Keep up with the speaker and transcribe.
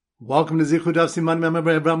Welcome to Zichud Daf Siman Mem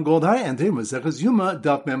Abraham Goldhar and today Maseches Yoma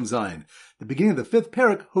Daf Mem Zayin, the beginning of the fifth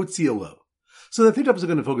parak Hotziolo. So the three topics are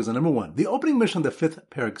going to focus on number one. The opening mission of the fifth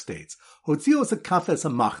parak states, Hotziolo is a kafes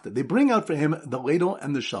amachta. They bring out for him the ladle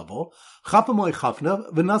and the shovel. Chapamoy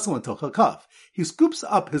chafnav v'nasal antocha kaf. He scoops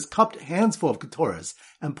up his cupped hands full of ketoras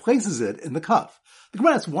and places it in the cup. The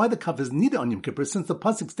Gemara asks why the cup is needed on Yom Kippur, since the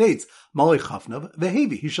pasuk states, Malay chafnav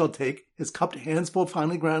vehevi. He shall take his cupped hands full of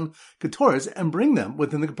finely ground ketoras and bring them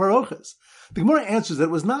within the parochas. The Gemara answers that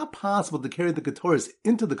it was not possible to carry the ketoras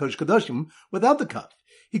into the Kodesh Kodashim without the cup.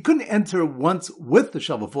 He couldn't enter once with the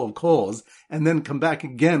shovel full of coals and then come back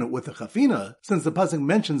again with the chafina, since the pasuk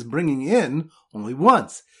mentions bringing in only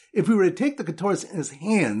once. If we were to take the ketoras in his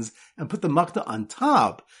hands and put the makta on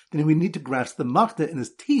top, then we need to grasp the makta in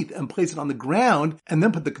his teeth and place it on the ground and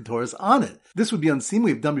then put the ketoras on it. This would be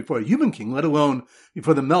unseemly if done before a human king, let alone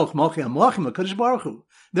before the Melech Malchei HaMelachim HaKadosh Baruch Hu.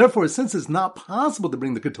 Therefore, since it's not possible to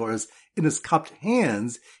bring the ketoras in his cupped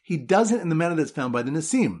hands, he does it in the manner that's found by the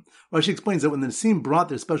Nesim. Rashi explains that when the Nesim brought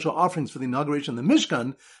their special offerings for the inauguration of the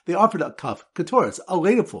Mishkan, they offered a kaf ketoras, a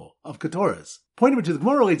ladleful of ketoras. Point number two, the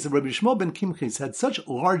Gemara relates that Rabbi Shmuel ben Kimchis had such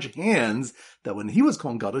large hands that when he was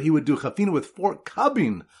Kohen Gadol, he would do chafina with 4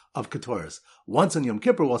 kabin of ketoras. Once on Yom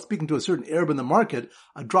Kippur, while speaking to a certain Arab in the market,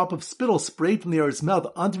 a drop of spittle sprayed from the Arab's mouth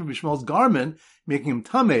onto Rabbi Shmuel's garment, making him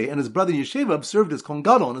tameh, and his brother Yesheva served as Kohen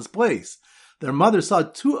Gadol in his place. Their mother saw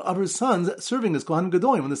 2 of her sons serving as Kohen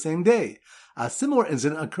Gadolim on the same day. A similar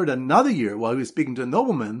incident occurred another year while he was speaking to a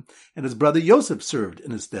nobleman, and his brother Yosef served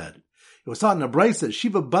in his stead. It was taught in a brisa,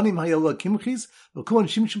 Shiva banim hayala Kimchis, v'kuan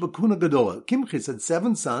shimshu b'kuna gadola. Kimchis had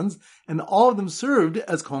 7 sons, and all of them served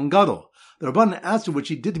as Kohen Gadol. The Rabbanan asked her what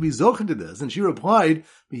she did to be zochen to this, and she replied,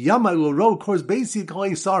 Yama lo kors beisi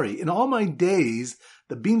kalei sari. In all my days,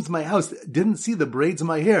 the beams of my house didn't see the braids of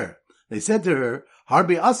my hair. They said to her,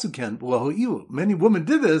 Harbe asuken v'loho'ilu. Many women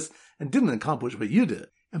did this and didn't accomplish what you did.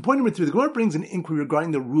 And point number 3, the Gemara brings an inquiry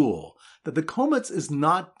regarding the rule that the kometz is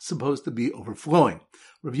not supposed to be overflowing.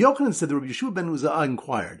 Rabbi Yochanan said that Rabbi Yeshua ben Uzziah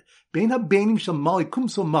inquired, Bein ha-beinim shel mali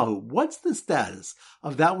kumso mahu, what's the status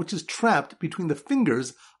of that which is trapped between the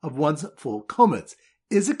fingers of one's full kometz?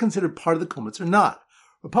 Is it considered part of the kometz or not?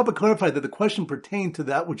 Rav Papa clarified that the question pertained to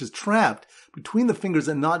that which is trapped between the fingers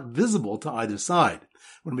and not visible to either side.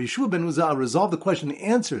 When Rabbi Yeshua ben Uzziah resolved the question and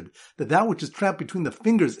answered that which is trapped between the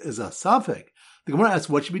fingers is a safek, the Gemara asks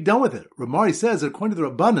what should be done with it. Ramari says that according to the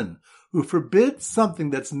Rabbanan, who forbids something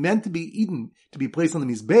that's meant to be eaten to be placed on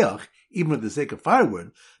the mizbeach, even for the sake of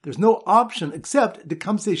firewood, there's no option except the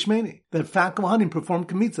kamsei shmeni, that fat kohanim perform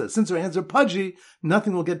kmitza. Since their hands are pudgy,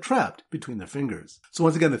 nothing will get trapped between their fingers. So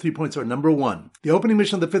once again, the 3 points are number 1. The opening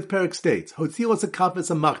mission of the 5th parak states, Hotzilos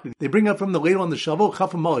akafes amachti. They bring up from the ladle on the shovel,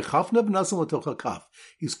 chafamali chafnav nasal atocha kaf.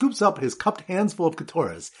 He scoops up his cupped hands full of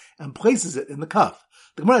ketoras and places it in the cup.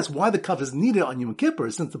 The Gemara asks why the cup is needed on Yom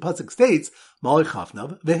Kippur, since the pasuk states, Malay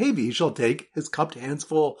chafnav vehevi, he shall take his cupped hands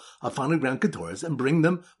full of finely ground ketoras and bring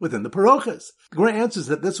them within the parochas. The Gemara answers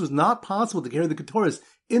that this was not possible to carry the ketoras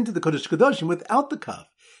into the Kodesh Kodashim without the cup.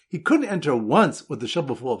 He couldn't enter once with the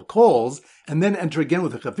shovel full of coals and then enter again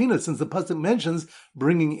with the chafina, since the pasuk mentions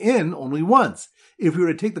bringing in only once. If we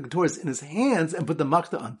were to take the ketoras in his hands and put the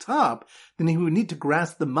makta on top, then he would need to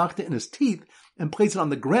grasp the makta in his teeth and place it on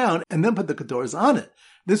the ground and then put the ketoras on it.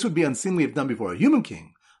 This would be unseemly if done before a human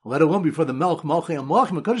king, let alone before the Melech Malchei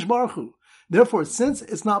HaMelachim HaKadosh Baruch Hu. Therefore, since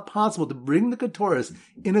it's not possible to bring the ketoras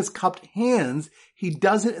in his cupped hands, he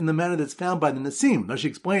does it in the manner that's found by the Nesim. Now she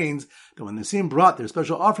explains that when the Nesim brought their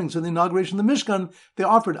special offerings for the inauguration of the Mishkan, they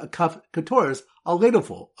offered a kaf ketoras, a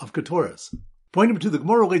ladleful of ketoras. Point number 2, the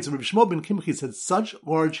Gemara relates that Rabbi Shmuel ben Kimchis had such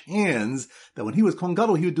large hands that when he was Kohen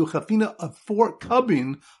Gadol, he would do chafina of 4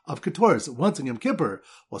 kabin of ketoras. Once on Yom Kippur,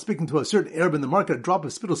 while speaking to a certain Arab in the market, a drop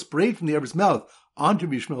of spittle sprayed from the Arab's mouth onto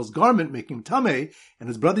Rabbi Shmuel's garment, making him tameh, and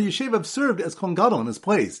his brother Yesheva served as Kohen Gadol in his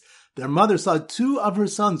place. Their mother saw 2 of her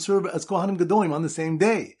sons serve as Kohanim Gadolim on the same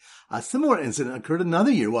day. A similar incident occurred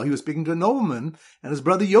another year while he was speaking to a nobleman, and his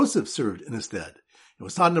brother Yosef served in his stead. It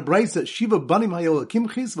was taught in a brisa, Shiva banim hayola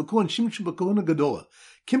Kimchis v'kuan shimshu b'kuhuna gadola.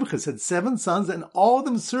 Kimchis had 7 sons, and all of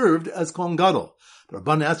them served as Kohen Gadol. The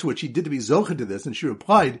Rabban asked her what she did to be zocha to this, and she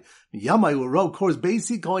replied, Yamai lo kors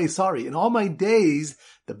beisi kalei sari. In all my days,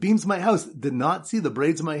 the beams of my house did not see the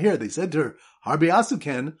braids of my hair. They said to her, Harbe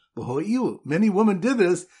asuken v'ho'ilu. Many women did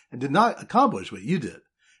this and did not accomplish what you did.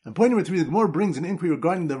 And point number 3, the Gemara brings an inquiry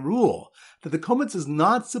regarding the rule that the kometz is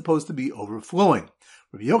not supposed to be overflowing.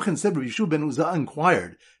 Rabbi Yochanan said, Rabbi Yeshua ben Uzziah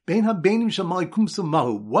inquired, Bein ha-beinim shel mali kumso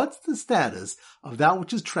mahu, what's the status of that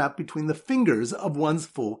which is trapped between the fingers of one's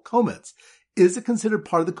full kometz? Is it considered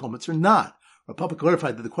part of the kometz or not? Papa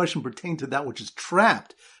clarified that the question pertained to that which is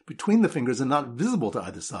trapped between the fingers and not visible to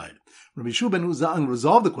either side. Rabbi Yeshua ben Uzan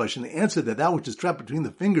resolved the question and answered that which is trapped between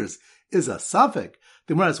the fingers is a suffix.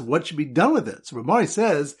 The Gemara asks what should be done with it. So Ramari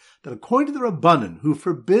says that according to the Rabbanan, who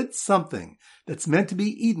forbids something that's meant to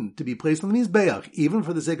be eaten to be placed on the Mizbeach, even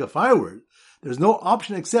for the sake of firewood, there's no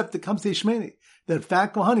option except that comes to Shmeni, that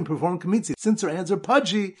fat Kohanim perform kamitzi. Since their hands are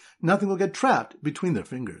pudgy, nothing will get trapped between their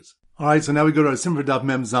fingers. Alright, so now we go to our Simon Daf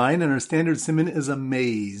Mem Zayin, and our standard Simon is a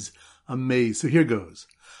maze. A maze. So here goes.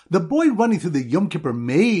 The boy running through the Yom Kippur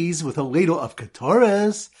maze with a ladle of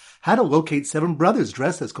Ketores had to locate 7 brothers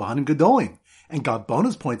dressed as Kohanim Gedolim, and got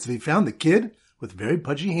bonus points if he found the kid with very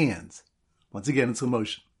pudgy hands. Once again, in slow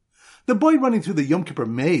motion. The boy running through the Yom Kippur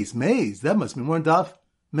maze, that must be more in Daf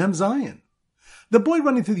Mem Zayin. The boy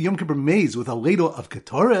running through the Yom Kippur maze with a ladle of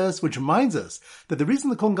Ketores, which reminds us that the reason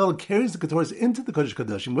the Kohen Gadol carries the Ketores into the Kodesh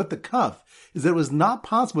Kodashim with the cuff is that it was not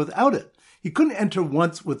possible without it. He couldn't enter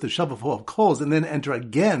once with the shovel full of coals and then enter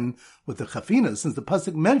again with the chafina, since the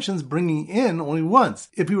pasuk mentions bringing in only once.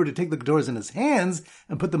 If he were to take the Ketores in his hands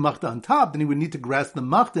and put the machta on top, then he would need to grasp the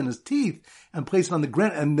machta in his teeth and place it on the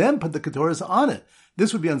ground and then put the Ketores on it.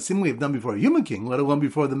 This would be unseemly if done before a human king, let alone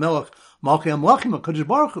before the Melech Malchei HaMelachim HaKadosh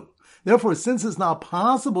Baruch Hu. Therefore, since it's not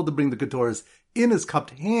possible to bring the Ketores in his cupped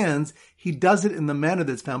hands, he does it in the manner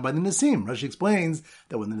that's found by the Nisim. Rashi explains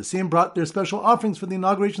that when the Nisim brought their special offerings for the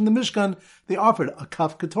inauguration of the Mishkan, they offered a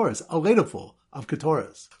cuff Ketores, a ladleful of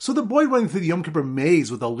Ketores. So the boy running through the Yom Kippur maze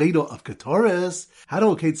with a ladle of Ketores had to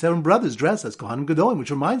locate 7 brothers dressed as Kohanim Gedolim, which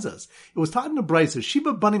reminds us, it was taught in the Brisa,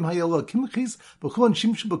 Shiba Banim Hayelo Kimchis B'Chuan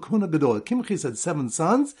Shimshu B'Kuna Gadol. Kimchis had 7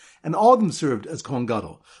 sons, and all of them served as Kohen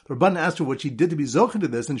Gadol. The Rabban asked her what she did to be zocheh to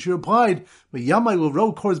this, and she replied, "Yamai will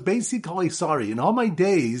row kors beisi kali sari. In all my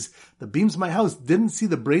days, the beams of my house didn't see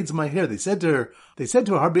the braids of my hair." They said to her,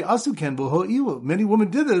 Harbe asuken v'ho'ilu. Many women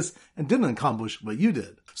did this and didn't accomplish what you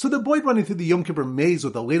did. So the boy running through the Yom Kippur maze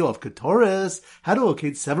with a ladle of Ketores had to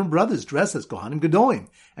locate 7 brothers dressed as Kohanim Gedolim,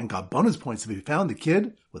 and got bonus points if he found the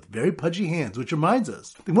kid with very pudgy hands, which reminds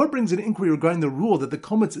us. The Gemara brings an inquiry regarding the rule that the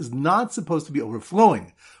kometz is not supposed to be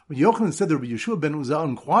overflowing. When Yochanan said that Rabbi Yeshua ben Uzal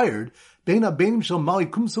inquired,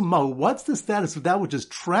 what's the status of that which is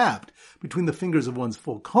trapped between the fingers of one's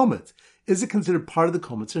full kometz? Is it considered part of the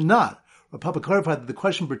kometz or not? Papa clarified that the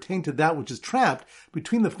question pertained to that which is trapped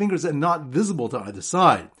between the fingers and not visible to either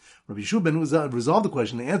side. Rabbi Yeshua ben Uzal resolved the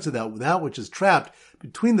question and answered that which is trapped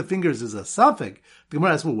between the fingers is a suffix. The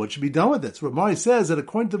Gemara asks, well, what should be done with it? So Ramari says that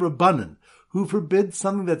according to the Rabbanan, who forbids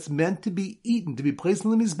something that's meant to be eaten to be placed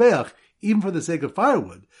on the Mizbeach, even for the sake of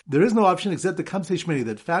firewood, there is no option except the Kamsei Shmeni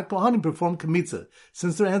that fat Kohanim perform kamitza.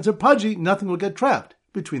 Since their hands are pudgy, nothing will get trapped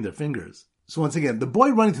between their fingers. So once again, the boy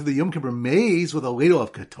running through the Yom Kippur maze with a ladle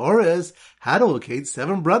of Ketores had to locate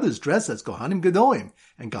 7 brothers dressed as Kohanim Gedolim,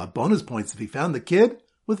 and got bonus points if he found the kid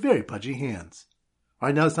with very pudgy hands.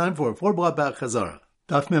 Alright, now it's time for a 4-block back Chazara.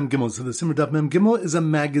 Daf Mem Gimel. So the Simmer Daf Mem Gimel is a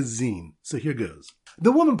magazine. So here goes.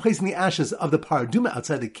 The woman placing the ashes of the paraduma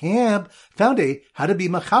outside the camp found a How to Be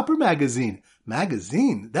Machaper magazine.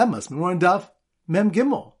 Magazine? That must be more in Daf Mem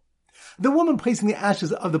Gimel. The woman placing the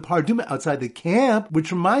ashes of the paraduma outside the camp,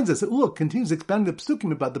 which reminds us that, look, continues expanding the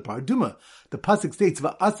psukim about the paraduma. The pasuk states,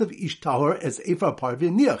 "Va'asav ish tahor es ephar par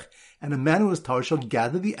v'niach," and a man who is tahor shall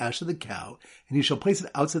gather the ash of the cow, and he shall place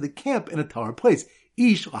it outside the camp in a tahor place.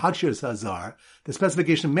 Ish lahakshir sazar. The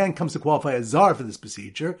specification of man comes to qualify as zar for this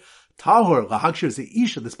procedure. Tahor lahakshir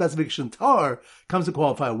isha. The specification tahor comes to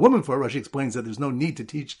qualify a woman for it. Rashi explains that there's no need to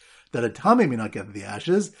teach that a tameh may not gather the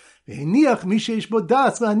ashes. So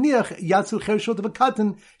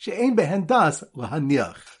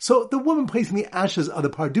the woman placing the ashes of the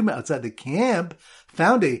paraduma outside the camp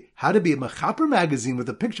found a How to Be a Machaper magazine with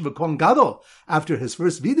a picture of a Kohen Gadol after his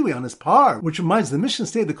first vidui on his par, which reminds the Mishnah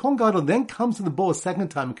stated the Kohen Gadol then comes to the bowl a second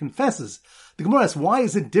time and confesses. The Gemara asks, why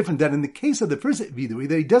is it different that in the case of the first vidui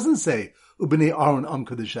that he doesn't say Ubnei Aaron Am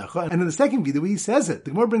Kodeshecha, and in the second vidui he says it?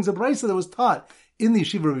 The Gemara brings a brisa that was taught in the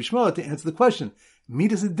Yeshiva of Shmuel to answer the question.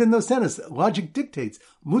 Midas din no sense. Logic dictates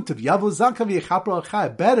mutav yavo zakav yechaper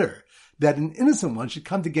achai. Better that an innocent one should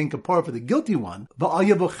come to gain kapara for the guilty one, rather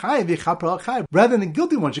than a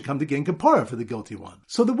guilty one should come to gain kapara for the guilty one.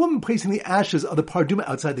 So the woman placing the ashes of the paraduma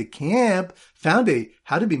outside the camp found a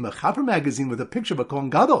How to Be Machaper magazine with a picture of a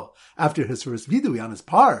Kohen Gadol after his first vidui on his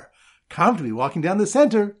par, comfortably walking down the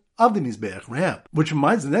center of the Mizbeach ramp. Which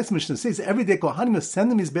reminds the next Mishnah says every day Kohanim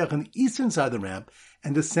ascend the Mizbeach on the eastern side of the ramp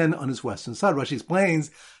and descend on his western side. Rashi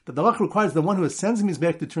explains that the halacha requires the one who ascends the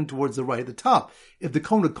mizbeach to turn towards the right at the top. If the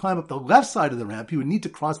kohen would climb up the left side of the ramp, he would need to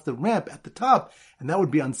cross the ramp at the top, and that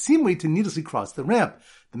would be unseemly to needlessly cross the ramp.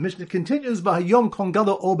 The Mishnah continues, "V'hayom kohen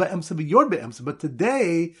gadol ol ba'emsa v'yor be'emsa." But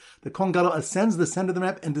today, the kohen gadol ascends the center of the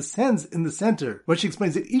ramp and descends in the center. Rashi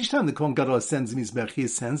explains that each time the kohen gadol ascends the mizbeach, he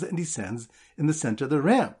ascends and descends in the center of the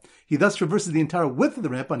ramp. He thus traverses the entire width of the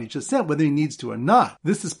ramp on each ascent, whether he needs to or not.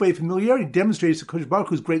 This display of familiarity demonstrates HaKadosh Baruch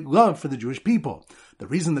Hu's great love for the Jewish people. The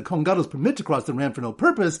reason the Kohen Gadol is permitted to cross the ramp for no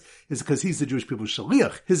purpose is because he's the Jewish people's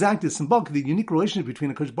shaliach. His act is symbolic of the unique relationship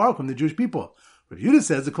between HaKadosh Baruch Hu and the Jewish people. Rav Yehuda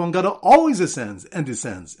says the Kohen Gadol always ascends and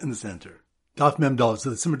descends in the center. Daf Mem Daled. So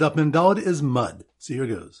the Simmer Daf Mem Daled is mud. So here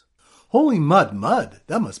goes. Holy mud.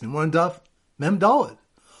 That must be more in Daf Mem Daled.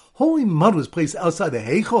 Holy mud was placed outside the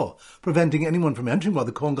Heichel, preventing anyone from entering while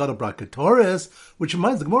the Kohen Gadol brought Ketoris, which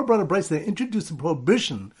reminds the Gemara brought a brayso that introduced a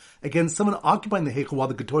prohibition against someone occupying the Heichel while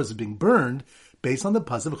the Ketoris is being burned, based on the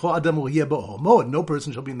pasuk Chol Adam Yeh B'Ohel Moed, no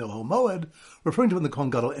person shall be in the Ohel Moed, referring to when the Kohen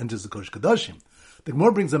Gadol enters the Kodesh Kodashim. The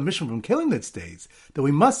Gemara brings a mission from Kelim that states that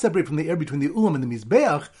we must separate from the air between the Ulam and the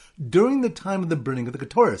Mizbeach during the time of the burning of the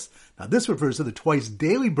Ketoris. Now this refers to the twice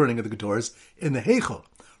daily burning of the Ketoris in the Heichel.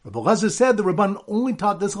 Rabbi Elazar said the Rabban only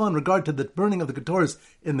taught this law in regard to the burning of the Ketoris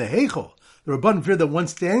in the Heichel. The Rabban feared that one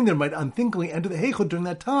standing there might unthinkingly enter the Heichel during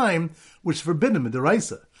that time, which is forbidden in the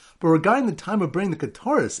Deraisa. But regarding the time of burning the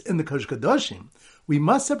Ketoris in the Kodesh Kodashim, we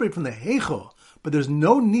must separate from the Heichel, but there's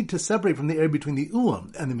no need to separate from the area between the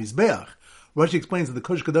Ulam and the Mizbeach. Rashi explains that the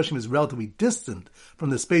Kodesh Kodashim is relatively distant from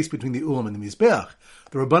the space between the Ulam and the Mizbeach.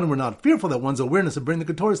 The Rabbanim were not fearful that one's awareness of burning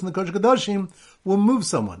the Ketoris in the Kodesh Kodashim will move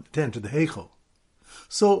someone to enter the Heichel.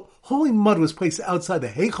 So, holy mud was placed outside the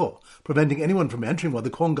Heichel, preventing anyone from entering while the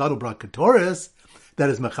Kohen Gadol brought Ketoris. That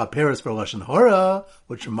is mechaperes for Lashon Hora,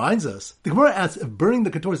 which reminds us. The Gemara asks if burning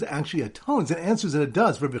the Ketoris actually atones, and answers that it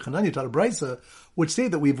does. Rabbi Chananya taught a brayso, which say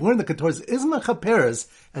that we've learned that Ketoris is mechaperes,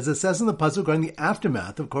 as it says in the pasuk regarding the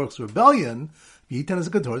aftermath of Korach's rebellion. V'yiten as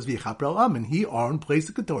a Ketoris v'yichaper al am, and he, Aaron,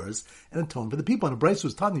 placed the Ketoris and atoned for the people. And a brayso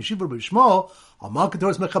was taught in Yeshiva Rabbi Shmuel, Alma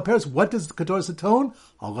Ketoris mechaperes. What does the Ketoris atone?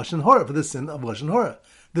 Al Lashon Hora, for the sin of Lashon Hora.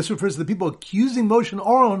 This refers to the people accusing Moshe and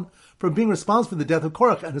Aaron for being responsible for the death of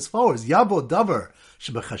Korach and his followers. Yavo davar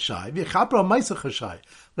shebechashai v'yichaper al ma'aseh chashai.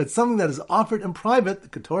 Let something that is offered in private, the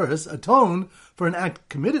Ketoris, atone for an act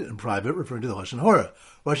committed in private, referring to the Lashon Hora.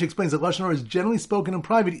 Rashi explains that Lashon Hora is generally spoken in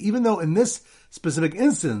private, even though in this specific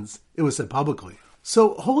instance it was said publicly.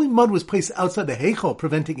 So holy mud was placed outside the Heichel,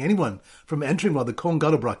 preventing anyone from entering while the Kohen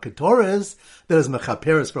Gadol brought Ketoris, that is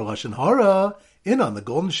mechaperes for Lashon Hora, in on the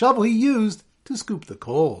golden shovel he used to scoop the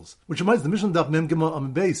coals. Which reminds the Mishnah Daf Mem Gimel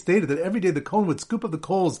Amud Beis stated that every day the Kohen would scoop up the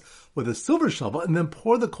coals with a silver shovel and then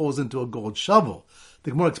pour the coals into a gold shovel.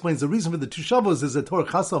 The Gemara explains the reason for the two shovels is that Torah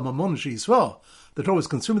Chasal Mamon Yisrael. The Torah was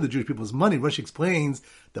concerned with the Jewish people's money. Rashi explains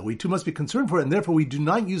that we too must be concerned for it, and therefore we do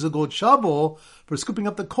not use a gold shovel for scooping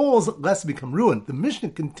up the coals, lest it become ruined. The Mishnah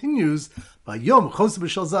continues by Yom Chos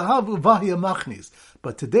B'Shel Zahav Uvahia Machnis.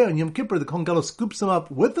 But today on Yom Kippur, the Kohen Gadol scoops them up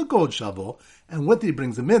with the gold shovel, and with it he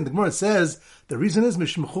brings them in. The Gemara says the reason is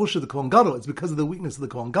Mishum Chosha the Kohen Gadol. It's because of the weakness of the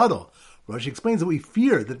Kohen Gadol. Rashi explains that we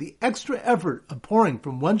fear that the extra effort of pouring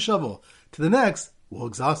from one shovel to the next will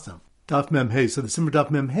exhaust him. Daf Mem Hey. So the Simmer Daf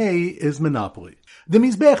Mem Hey is Monopoly. The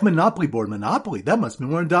Mizbeach Monopoly board. Monopoly. That must be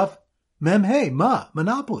more in Daf Mem Hey.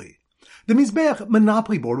 Monopoly. The Mizbeach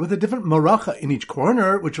Monopoly board with a different maracha in each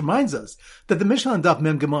corner, which reminds us that the Mishnah on Daf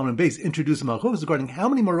Mem Gimel and Beis introduced malchus regarding how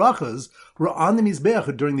many marachas were on the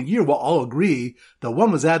Mizbeach during the year, while all agree that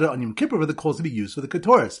one was added on Yom Kippur for the coals to be used for the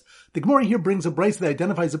Ketoris. The Gemara here brings a brayso that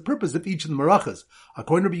identifies the purpose of each of the marachas.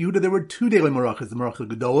 According to Rabbi Yehuda, there were two daily marachas, the maracha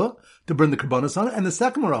Gedola, to burn the karbanos on, and the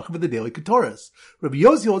second maracha for the daily Ketoris. Rabbi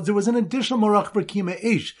Yossi holds there was an additional maracha for Kiyama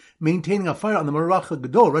Eish, maintaining a fire on the maracha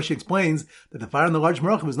Gedola. Rashi explains that the fire on the large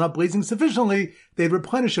maracha was not blazing sufficiently, they'd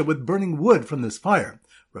replenish it with burning wood from this fire.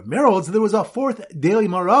 Rav Meir holds that there was a fourth daily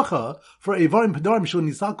maracha for Eivarim Pedarim Shel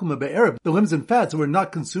Nisakum Be'erev, the limbs and fats that were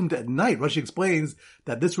not consumed at night. Rashi explains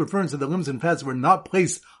that this refers to the limbs and fats that were not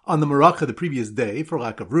placed on the maracha the previous day for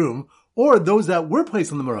lack of room, or those that were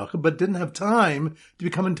placed on the maracha but didn't have time to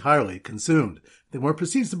become entirely consumed. The Gemara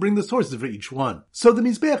proceeds to bring the sources for each one. So the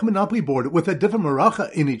Mizbeach Monopoly board with a different maracha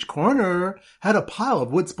in each corner had a pile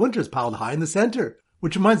of wood splinters piled high in the center.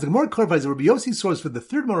 Which reminds, the Gemara clarifies that Rabbi Yossi's source for the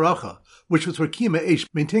third maracha, which was for Kiyama Eish,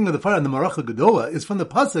 maintaining of the fire on the maracha Gedola, is from the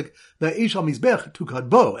pasuk that Eish al Mizbech tukad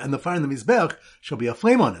bo, and the fire on the Mizbech shall be a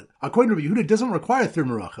flame on it. According to Rabbi Yehuda, it doesn't require a third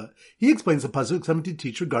maracha. He explains the pasuk coming to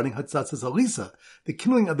teach regarding Hatzatzas Alisa, the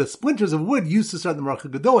kindling of the splinters of wood used to start the maracha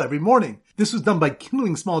Gedola every morning. This was done by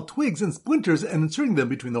kindling small twigs and splinters and inserting them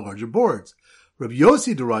between the larger boards. Rabbi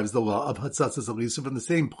Yossi derives the law of Hatzatzas Alisa from the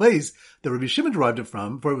same place that Rabbi Shimon derived it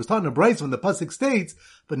from, for it was taught in a brayso when the pasuk states,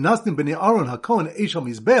 "But Nasnim b'nei Aaron haKohen eish al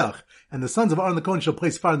mizbeach," and the sons of Aaron the Kohen shall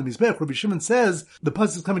place fire in the mizbeach. Rabbi Shimon says the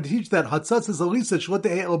pasuk is coming to teach that Hatzatzas Alisa shlot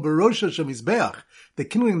el barosha shel mizbeach, the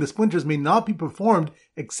kindling of the splinters may not be performed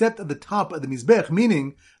except at the top of the mizbeach,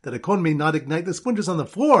 meaning that a Kohen may not ignite the splinters on the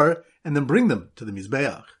floor and then bring them to the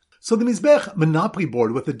mizbeach. So the Mizbech Monopoly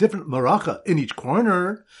board with a different maracha in each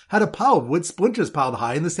corner had a pile of wood splinters piled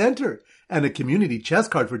high in the center, and a community chess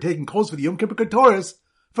card for taking coals for the Yom Kippur Ketoris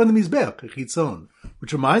from the Mizbech Chitzon.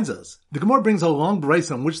 Which reminds us, the Gemara brings a long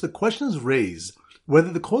brayso on which the question is raised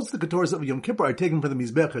whether the coals of the Ketoris of Yom Kippur are taken from the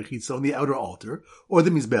Mizbech Chitzon, the outer altar, or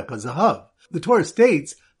the Mizbech Zahav. The Torah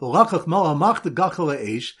states, and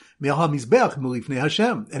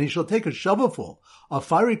he shall take a shovelful of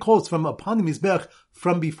fiery coals from upon the Mizbech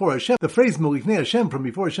from before Hashem. The phrase Melifnei Hashem, from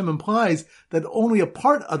before Hashem, implies that only a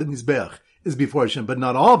part of the Mizbech is before Hashem, but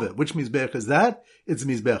not all of it. Which Mizbech is that? It's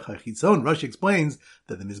Mizbech HaChitzon. Rashi explains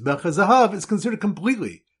that the Mizbech HaZahav is considered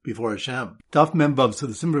completely before Hashem. Daf Memvav. So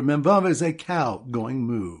the symbol of Memvav is a cow going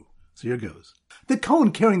moo. So here goes. The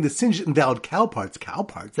Kohen carrying the singed invalid cow parts,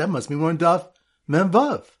 that must be more in Daf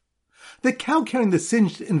Memvav. The cow carrying the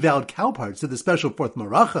singed invalid cow parts to the special fourth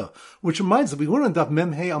maracha, which reminds us, we learned on Daf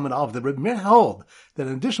Mem Hey Amud Aleph that Reb Meir held that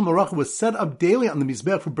an additional maracha was set up daily on the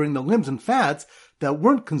mizbech for burning the limbs and fats that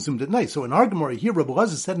weren't consumed at night. So in our Gemara here, Rabbi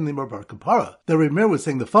Elazar said in the Bar Kapara that Reb Meir was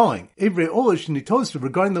saying the following: Evrei Olish Nitosta,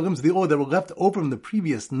 regarding the limbs of the oil that were left over from the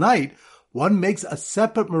previous night, one makes a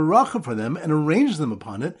separate maracha for them and arranges them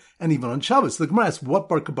upon it, and even on Shabbos. So the Gemara asks what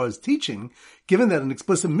Bar Kapara is teaching, given that an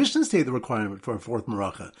explicit Mishnah stated the requirement for a fourth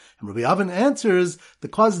maracha. And Rabbi Avin answers, the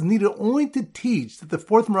cause is needed only to teach that the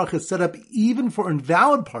fourth maracha is set up even for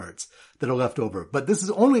invalid parts that are left over. But this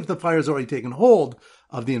is only if the fire has already taken hold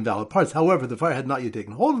of the invalid parts. However, if the fire had not yet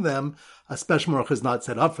taken hold of them, a special maracha is not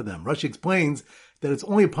set up for them. Rashi explains that it's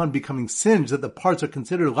only upon becoming singed that the parts are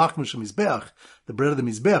considered lachma shel mizbech, the bread of the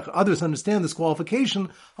mizbech. Others understand this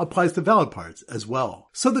qualification applies to valid parts as well.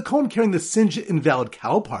 So the Kohen carrying the singed invalid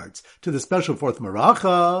cow parts to the special fourth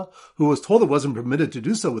maracha, who was told it wasn't permitted to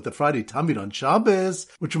do so with the Friday Tamid on Shabbos,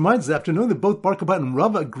 which reminds us, after knowing that both Bar Kappa and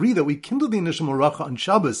Rava agree that we kindle the initial maracha on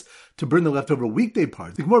Shabbos to burn the leftover weekday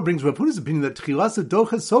parts, the Gemara brings Rav Huda's opinion that tchilas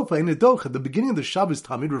docha sofa in a docha, the beginning of the Shabbos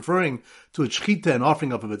Tamid, referring to a shchita and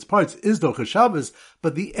offering up of its parts, is docha Shabbos,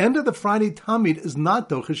 but the end of the Friday Tamid is not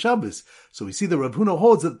docha Shabbos. So we see that Rav Huna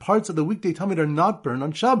holds that parts of the weekday Tamid are not burned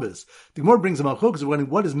on Shabbos. The Gemara brings a malchokas regarding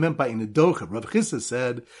what is meant by in a docha. Rav Chissa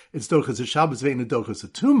said it's dochas a Shabbos ve'in a dochas a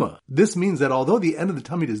tuma. This means that although the end of the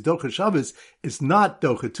Tamid is docha Shabbos, it's not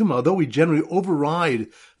docha tuma. Although we generally override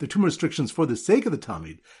the tuma restrictions for the sake of the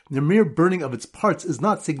Tamid, the mere burning of its parts is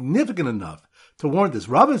not significant enough to warrant this.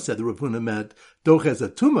 Rava said the Rav Huna meant doches a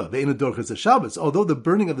tuma, ve'ina doches a Shabbos. Although the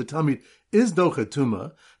burning of the Tamid is docha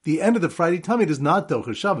tuma, the end of the Friday Tamid is not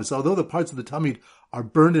docha Shabbos. Although the parts of the Tamid are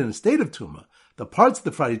burned in a state of tuma, the parts of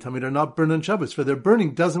the Friday Tamid are not burned on Shabbos, for their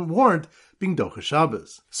burning doesn't warrant being docha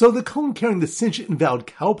Shabbos. So the Kohen carrying the singed invalid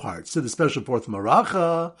cow parts to the special fourth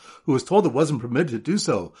maracha, who was told it wasn't permitted to do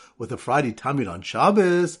so with the Friday Tamid on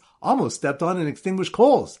Shabbos, almost stepped on and extinguished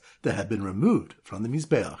coals that had been removed from the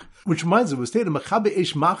Mizbeach. Which reminds us, it was stated, Machabe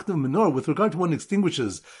Eish Machta Menorah, with regard to one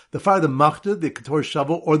extinguishes the fire of the Machta, the Ketor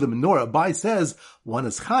shovel, or the Menorah. Abai says one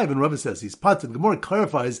is Chayiv, and Rava says he's Pat. And Gemara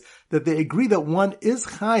clarifies that they agree that one is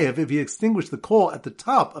Chayiv if he extinguished the coal at the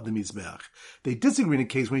top of the Mizbeach. They disagree in a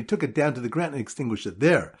case when he took it down to the ground and extinguished it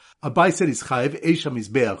there. Abai said he's Chayiv, Eish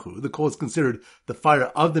HaMizbeachu, the coal is considered the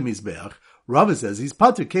fire of the Mizbeach. Rava says he's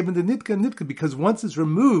pater kevin the nitka because once it's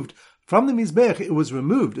removed from the mizbeach, it was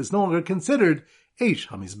removed. It's no longer considered eish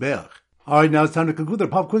hamizbeach. All right, now it's time to conclude our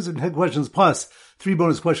pop quiz and 10 questions plus 3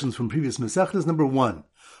 bonus questions from previous mesechtas. Number 1,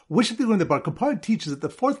 which should we learn that Bar Kapar teaches that the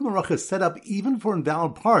fourth maracha is set up even for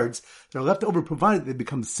invalid parts that are left over, provided they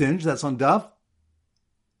become singed? That's on Daf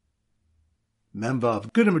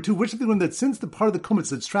Memvav. Good. Number 2, which should we learn that since the part of the kometz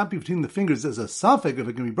that's strapped between the fingers is a safek, if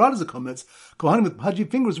it can be brought as a kometz, kohanim with pudgy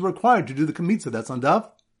fingers were required to do the kamitza. That's on Daf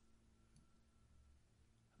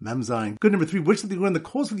Memzayin. Good. Number 3, which should we learn the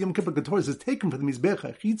coals of the Yom Kippur Ketoris is taken from the Mizbech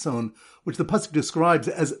HaChitzon, which the pasuk describes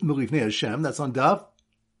as Melifnei Hashem. That's on Daf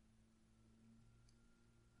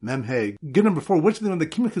Memhei. Good. Number 4, which should we learn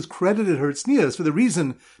that Kimich is credited her tznias for the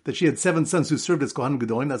reason that she had 7 sons who served as kohanim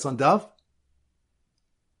gedolim. That's on Daf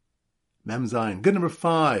Memzayin. Good. Number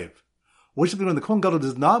 5, which should we learn the Kohen Gadol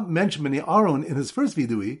does not mention Bnei Aaron in his first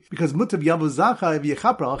vidui because mutav yavu zacha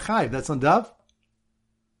v'yechaper al chayv. That's on Daf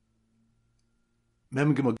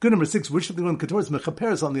Mem Gimel. Good. Number 6, which should we learn Ketoris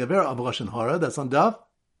mechaperes on the avera of lashon hara. That's on Daf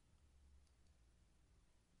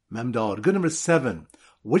Mem Daled. Good. Number 7,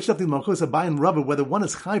 Which of the Malchus Abai and Rava, whether one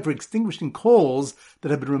is chai for extinguishing coals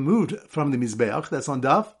that have been removed from the Mizbeach? That's on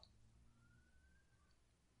Daf.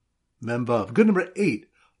 Memvav. Good number 8.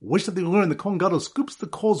 Which of the learn the Kohen Gadol scoops the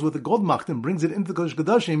coals with a gold machta and brings it into the Kodesh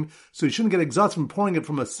Kodashim, so he shouldn't get exhaust from pouring it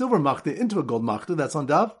from a silver machta into a gold machta? That's on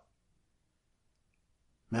Daf.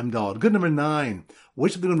 Memdal. Good number 9.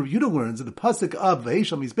 Which of the Yehuda learns that the pasuk of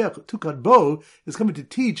V'Eish Mizbeach Tukad Bo is coming to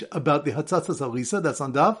teach about the Hatzatzas Alisa? That's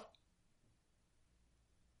on Daf.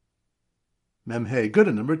 Memhei. Good.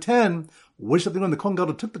 And number 10. Which of the Kohen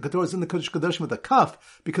Gadol took the Ketoras in the Kodesh Kodashim with a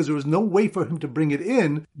kaf because there was no way for him to bring it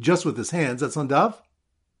in just with his hands? That's on Daf.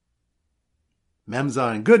 Mem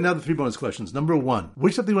Zayin. Good. Now the 3 bonus questions. Number 1.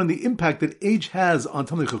 Which of the impact that age has on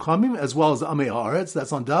Talmidei Chachamim as well as the Amei Haaretz?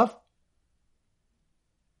 That's on Daf.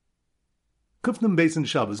 Kufnum Beis and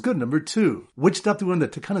Shabbos. Good. Number 2. Which daf do we learn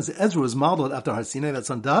that Tekanas Ezra was modeled after Har Sinai?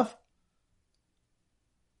 That's on Daf.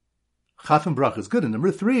 Chaf and Brachas. Good. And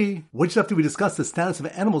number 3. Which daf do we discuss the status of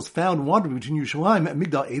animals found wandering between Yerushalayim and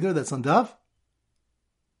Migdal Eder? That's on Daf.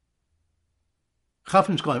 Chaf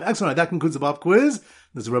and Shkolim. Excellent. That concludes the Bob quiz.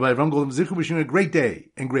 This is Rabbi Avram Golden Zichu wishing you a great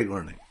day and great learning.